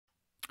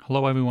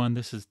Hello, everyone.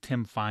 This is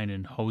Tim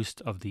Finan,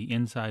 host of the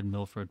Inside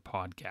Milford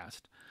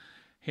podcast.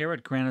 Here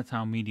at Granite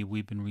Media,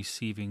 we've been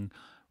receiving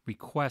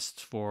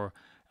requests for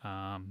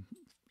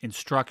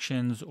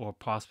instructions or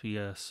possibly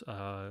a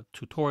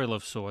tutorial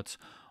of sorts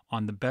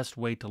on the best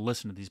way to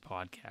listen to these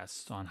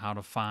podcasts, on how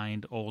to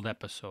find old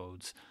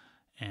episodes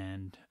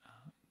and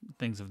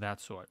things of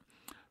that sort.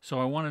 So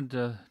I wanted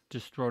to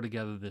just throw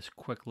together this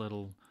quick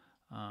little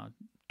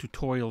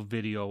tutorial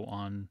video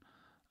on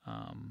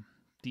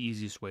the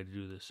easiest way to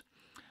do this.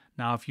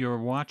 Now, if you're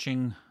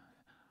watching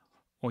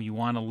or you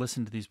want to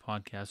listen to these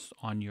podcasts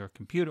on your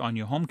computer, on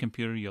your home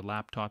computer, your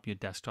laptop, your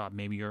desktop,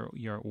 maybe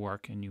you're at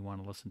work and you want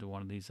to listen to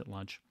one of these at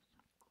lunch,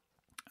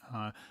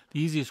 the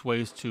easiest way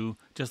is to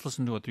just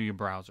listen to it through your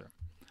browser.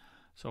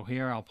 So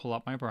here I'll pull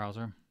up my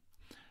browser,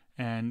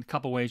 and a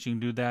couple ways you can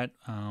do that.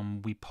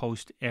 We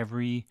post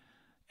every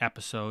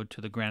episode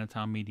to the Granite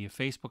Media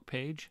Facebook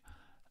page.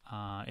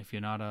 If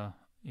you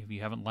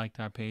haven't liked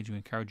our page, we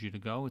encourage you to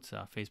go. It's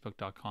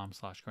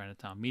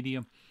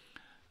facebook.com/GraniteTownMedia.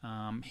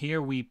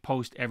 Here we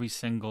post every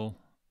single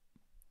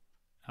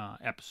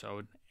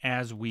episode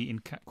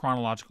in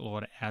chronological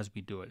order as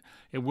we do it.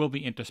 It will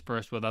be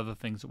interspersed with other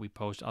things that we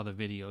post, other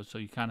videos, so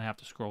you kind of have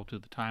to scroll through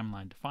the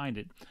timeline to find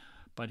it.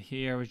 But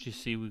here, as you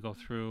see, we go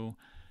through,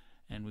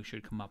 and we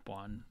should come up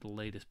on the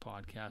latest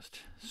podcast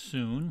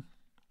soon.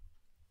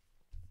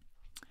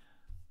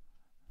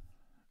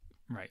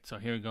 Right, so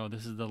here we go.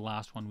 This is the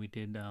last one we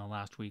did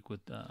last week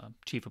with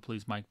Chief of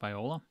Police Mike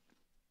Viola.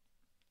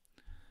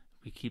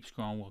 If we keep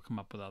scrolling, we'll come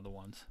up with other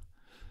ones.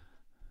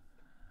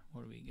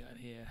 What do we got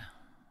here?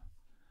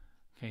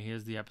 Okay,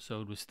 here's the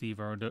episode with Steve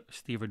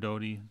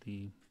Erdody,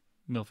 the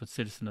Milford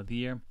Citizen of the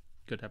Year.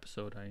 Good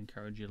episode. I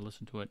encourage you to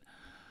listen to it.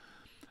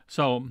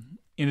 So,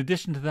 in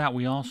addition to that,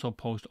 we also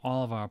post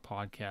all of our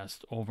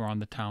podcasts over on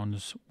the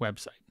town's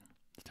website,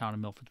 the Town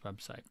of Milford's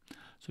website.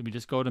 So if you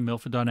just go to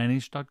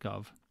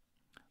milford.nh.gov,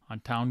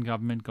 on Town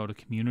Government, go to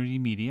Community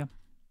Media,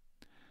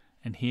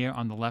 and here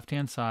on the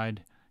left-hand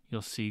side,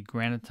 you'll see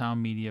Granite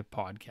Town Media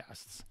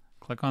Podcasts.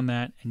 Click on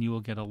that, and you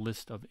will get a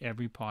list of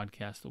every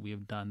podcast that we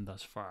have done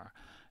thus far.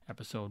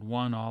 Episode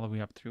 1 all the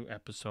way up through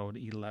episode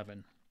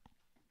 11.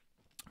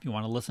 If you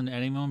want to listen to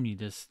any of them, you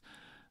just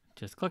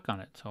click on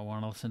it. So I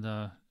want to listen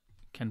to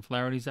Ken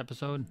Flaherty's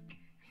episode,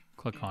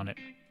 click on it.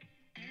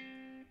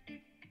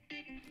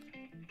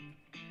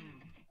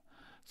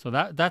 So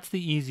that's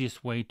the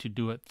easiest way to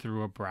do it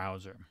through a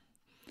browser.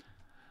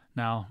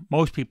 Now,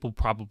 most people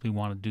probably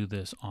want to do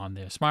this on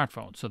their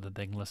smartphone so that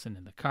they can listen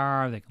in the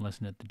car, they can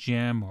listen at the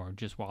gym, or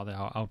just while they're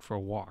out for a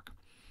walk.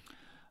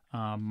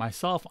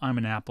 Myself, I'm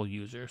an Apple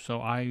user, so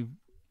I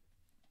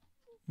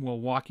will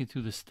walk you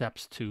through the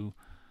steps to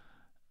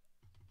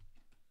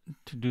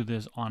do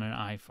this on an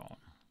iPhone.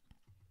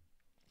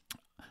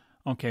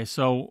 Okay,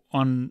 so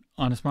on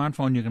a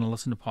smartphone, you're going to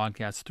listen to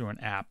podcasts through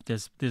an app.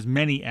 There's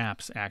many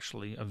apps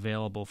actually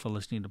available for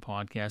listening to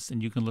podcasts,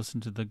 and you can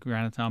listen to the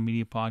Granite Town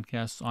Media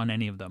podcasts on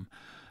any of them.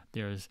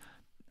 There's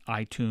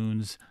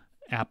iTunes,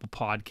 Apple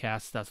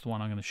Podcasts. That's the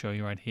one I'm going to show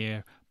you right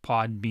here.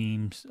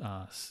 Podbean,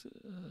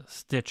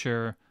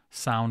 Stitcher,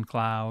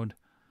 SoundCloud,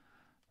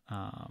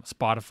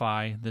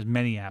 Spotify. There's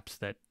many apps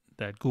that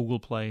Google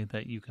Play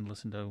that you can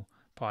listen to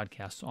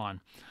podcasts on.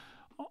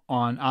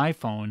 On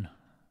iPhone,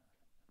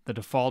 the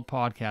default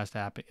podcast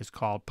app is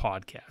called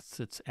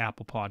Podcasts. It's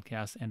Apple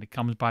Podcasts, and it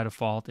comes by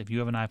default. If you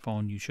have an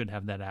iPhone, you should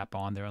have that app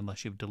on there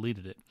unless you've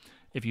deleted it.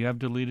 If you have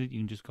deleted it, you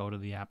can just go to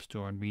the App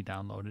Store and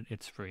re-download it.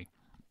 It's free.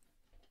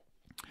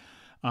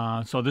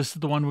 So this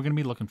is the one we're going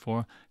to be looking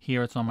for.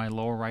 Here it's on my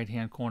lower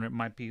right-hand corner. It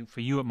might be, for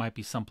you, it might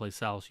be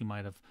someplace else. You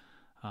might have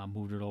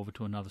moved it over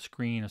to another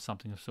screen or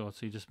something of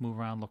sorts. So you just move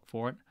around, look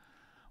for it.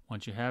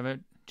 Once you have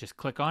it, just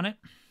click on it.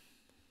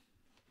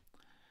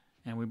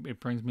 And it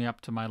brings me up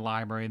to my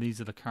library.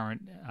 These are the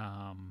current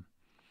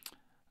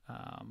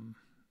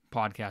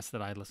podcasts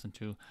that I listen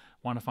to.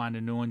 Want to find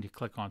a new one, you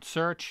click on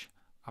search.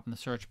 Up in the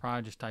search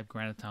bar, just type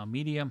Granite Town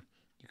Media.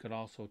 You could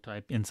also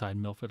type Inside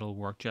Milford. It'll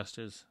work just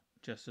as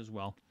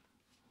well.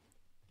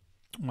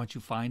 Once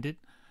you find it,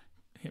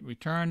 hit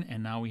return,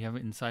 and now we have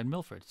Inside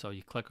Milford. So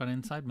you click on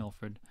Inside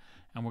Milford,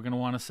 and we're going to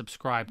want to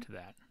subscribe to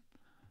that.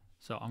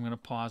 So I'm going to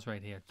pause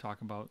right here to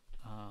talk about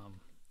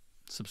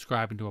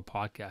subscribing to a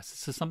podcast.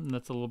 This is something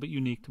that's a little bit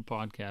unique to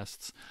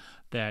podcasts,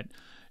 that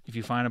if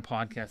you find a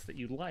podcast that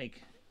you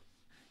like,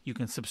 you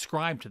can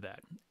subscribe to that.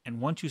 And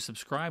once you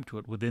subscribe to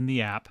it within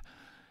the app,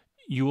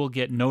 you will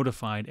get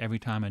notified every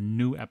time a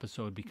new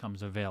episode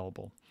becomes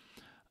available.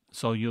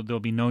 So there'll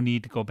be no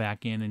need to go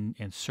back in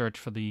and search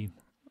for the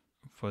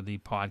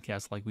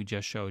podcast like we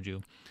just showed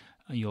you.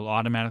 You'll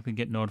automatically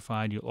get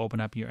notified. You'll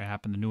open up your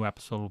app, and the new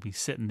episode will be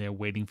sitting there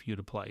waiting for you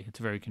to play. It's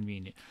very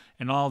convenient.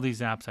 And all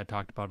these apps I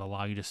talked about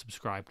allow you to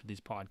subscribe to these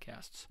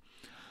podcasts.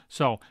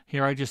 So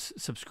here I just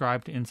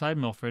subscribed to Inside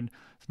Milford.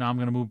 So now I'm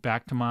going to move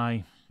back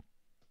to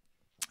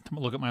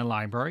look at my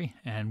library,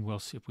 and we'll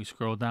see. If we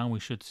scroll down,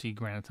 we should see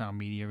Granite Town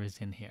Media is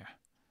in here.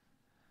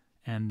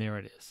 And there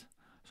it is.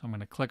 So I'm going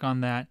to click on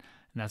that,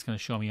 and that's going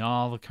to show me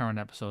all the current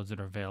episodes that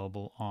are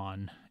available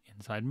on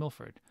Inside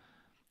Milford.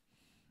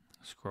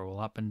 Scroll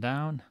up and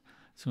down.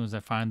 As soon as I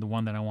find the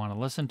one that I want to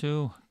listen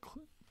to,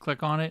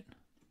 click on it,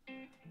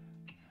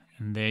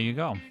 and there you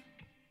go.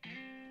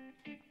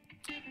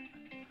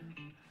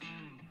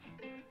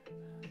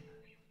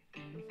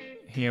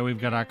 Here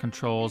we've got our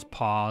controls,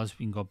 pause.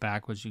 You can go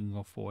backwards, you can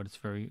go forward. It's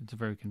a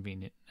very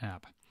convenient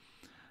app.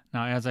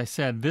 Now, as I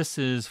said, this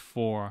is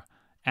for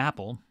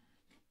Apple.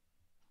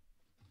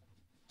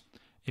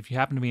 If you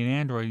happen to be an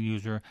Android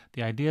user,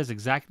 the idea is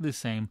exactly the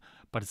same,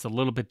 but it's a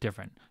little bit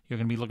different. You're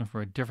going to be looking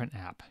for a different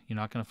app. You're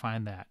not going to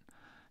find that.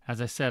 As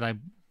I said,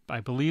 I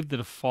believe the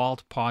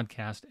default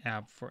podcast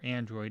app for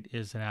Android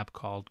is an app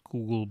called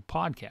Google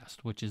Podcast,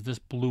 which is this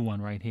blue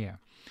one right here.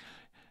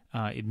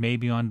 It may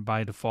be on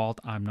by default.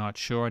 I'm not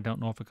sure. I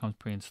don't know if it comes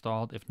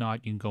pre-installed. If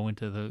not, you can go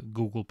into the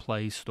Google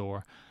Play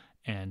Store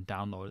and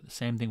download it. The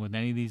same thing with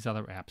any of these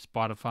other apps.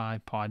 Spotify,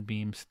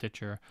 Podbeam,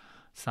 Stitcher,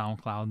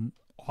 SoundCloud,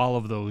 all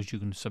of those you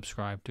can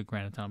subscribe to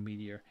Granite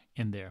Media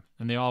in there.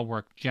 And they all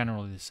work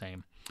generally the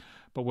same.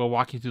 But we'll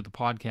walk you through the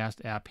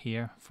podcast app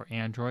here for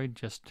Android,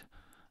 just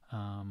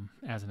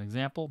as an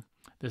example.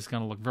 This is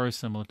going to look very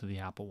similar to the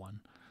Apple one.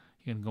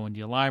 You can go into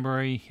your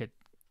library, hit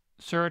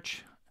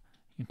search.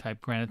 You can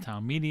type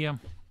Granite Media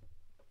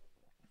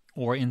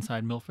or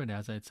Inside Milford,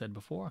 as I had said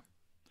before.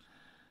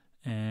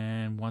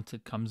 And once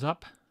it comes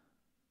up,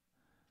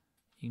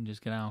 you can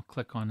just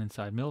click on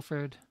Inside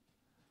Milford.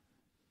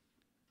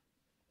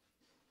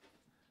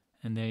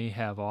 And there you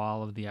have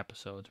all of the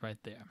episodes right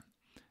there.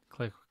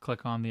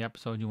 Click on the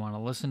episode you want to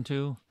listen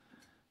to.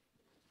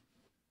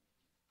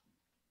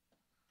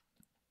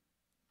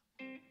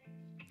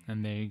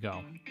 And there you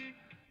go.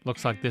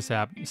 Looks like this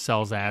app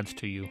sells ads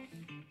to you.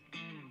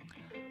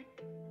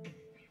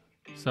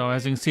 So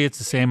as you can see, it's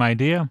the same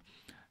idea.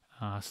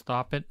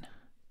 Stop it.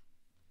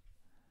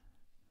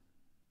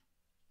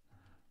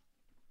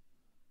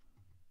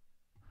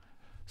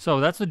 So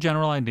that's the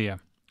general idea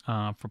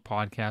for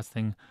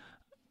podcasting.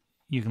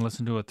 You can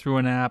listen to it through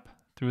an app,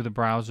 through the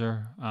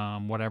browser,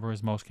 whatever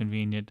is most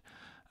convenient.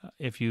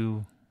 If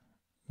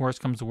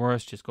worst comes to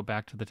worst, just go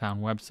back to the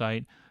town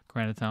website,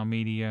 Granite Town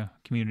Media,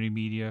 Community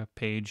Media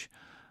page.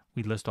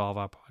 We list all of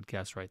our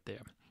podcasts right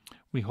there.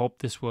 We hope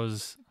this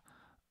was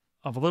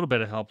of a little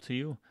bit of help to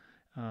you.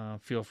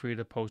 Feel free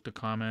to post a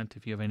comment.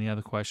 If you have any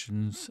other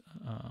questions,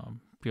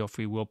 feel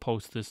free. We'll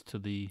post this to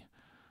the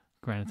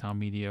Granite Town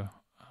Media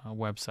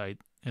website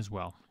as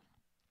well.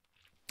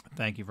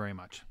 Thank you very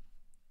much.